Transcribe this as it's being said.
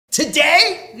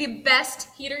Today? The best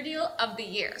heater deal of the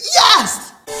year.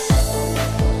 Yes!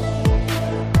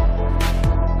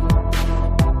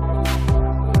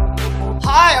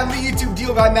 Hi, I'm the YouTube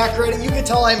deal guy, Matt Gray, and you can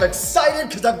tell I'm excited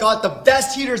because I've got the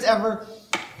best heaters ever.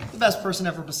 The best person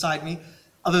ever beside me,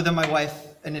 other than my wife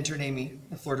and intern Amy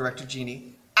and floor director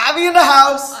Jeannie. Abby in the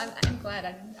house! I'm glad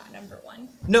I'm not number one.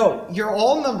 No, you're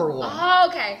all number one. Oh,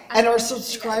 okay. And our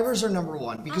subscribers are number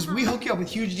one because we hook you up with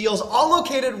huge deals, all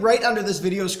located right under this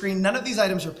video screen. None of these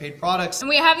items are paid products. And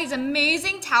we have these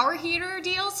amazing tower heater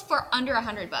deals for under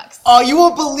 $100. Oh, you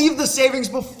won't believe the savings.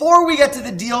 Before we get to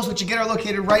the deals, which again are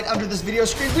located right under this video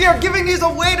screen, we are giving these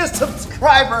away to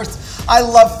subscribers. I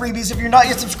love freebies. If you're not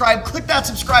yet subscribed, click that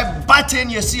subscribe button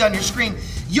you see on your screen.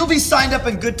 You'll be signed up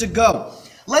and good to go.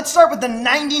 Let's start with the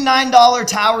 $99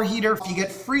 tower heater. You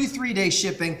get free 3-day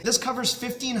shipping. This covers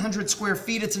 1,500 square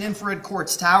feet. It's an infrared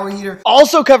quartz tower heater.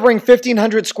 Also covering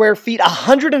 1,500 square feet,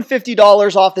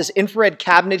 $150 off this infrared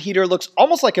cabinet heater. Looks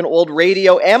almost like an old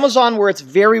radio. Amazon, where it's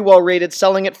very well rated,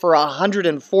 selling it for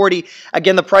 $140.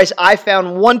 Again, the price I found,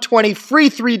 $120, free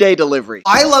 3-day delivery.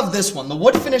 I love this one. The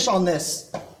wood finish on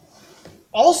this,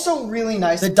 also really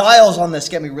nice. The dials on this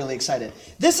get me really excited.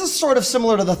 This is sort of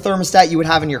similar to the thermostat you would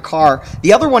have in your car.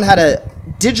 The other one had a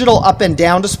digital up and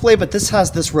down display, but this has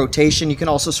this rotation. You can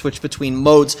also switch between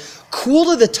modes.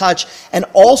 Cool to the touch, and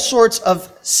all sorts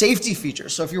of safety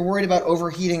features. So if you're worried about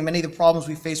overheating, many of the problems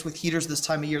we face with heaters this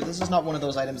time of year, this is not one of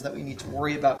those items that we need to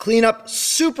worry about. Cleanup,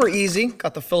 super easy.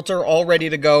 Got the filter all ready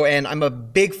to go, and I'm a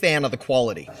big fan of the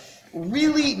quality.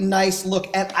 Really nice look,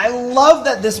 and I love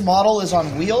that this model is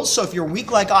on wheels, so if you're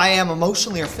weak like I am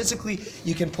emotionally or physically,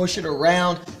 you can push it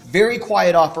around. Very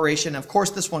quiet operation. Of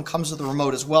course, this one comes with a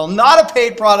remote as well. Not a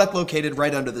paid product, located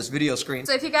right under this video screen.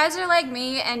 So if you guys are like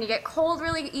me and you get cold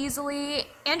really easily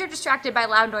and you're distracted by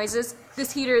loud noises,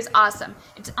 this heater is awesome.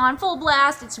 It's on full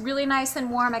blast. It's really nice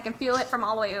and warm. I can feel it from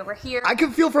all the way over here. I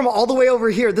can feel from all the way over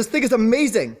here. This thing is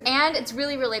amazing. And it's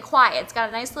really, really quiet. It's got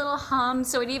a nice little hum,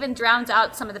 so it even drowns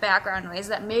out some of the background noise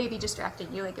that may be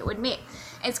distracting you like it would me.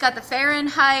 It's got the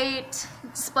Fahrenheit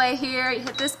display here. You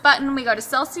hit this button, we go to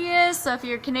Celsius. So if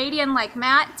you're Canadian like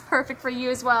Matt, it's perfect for you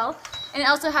as well. And it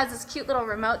also has this cute little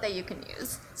remote that you can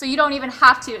use. So you don't even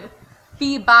have to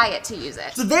be by it to use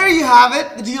it. So there you have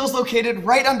it. The deal's located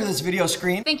right under this video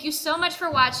screen. Thank you so much for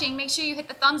watching. Make sure you hit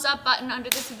the thumbs up button under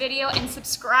this video and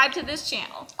subscribe to this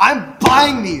channel. I'm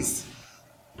buying these.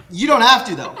 You don't have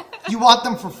to though. You want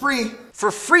them for free. For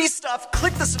free stuff,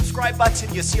 click the subscribe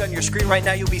button you see on your screen right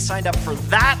now. You'll be signed up for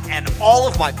that and all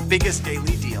of my biggest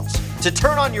daily deals. To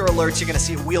turn on your alerts, you're gonna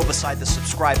see a wheel beside the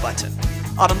subscribe button.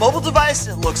 On a mobile device,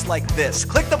 it looks like this.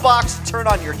 Click the box to turn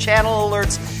on your channel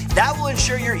alerts. That will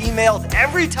ensure you're emailed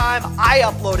every time I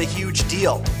upload a huge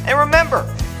deal. And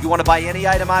remember, you wanna buy any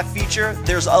item I feature,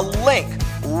 there's a link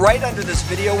right under this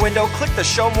video window. Click the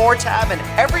Show More tab, and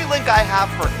every link I have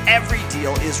for every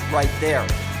deal is right there.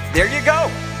 There you go.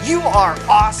 You are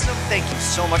awesome. Thank you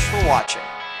so much for watching.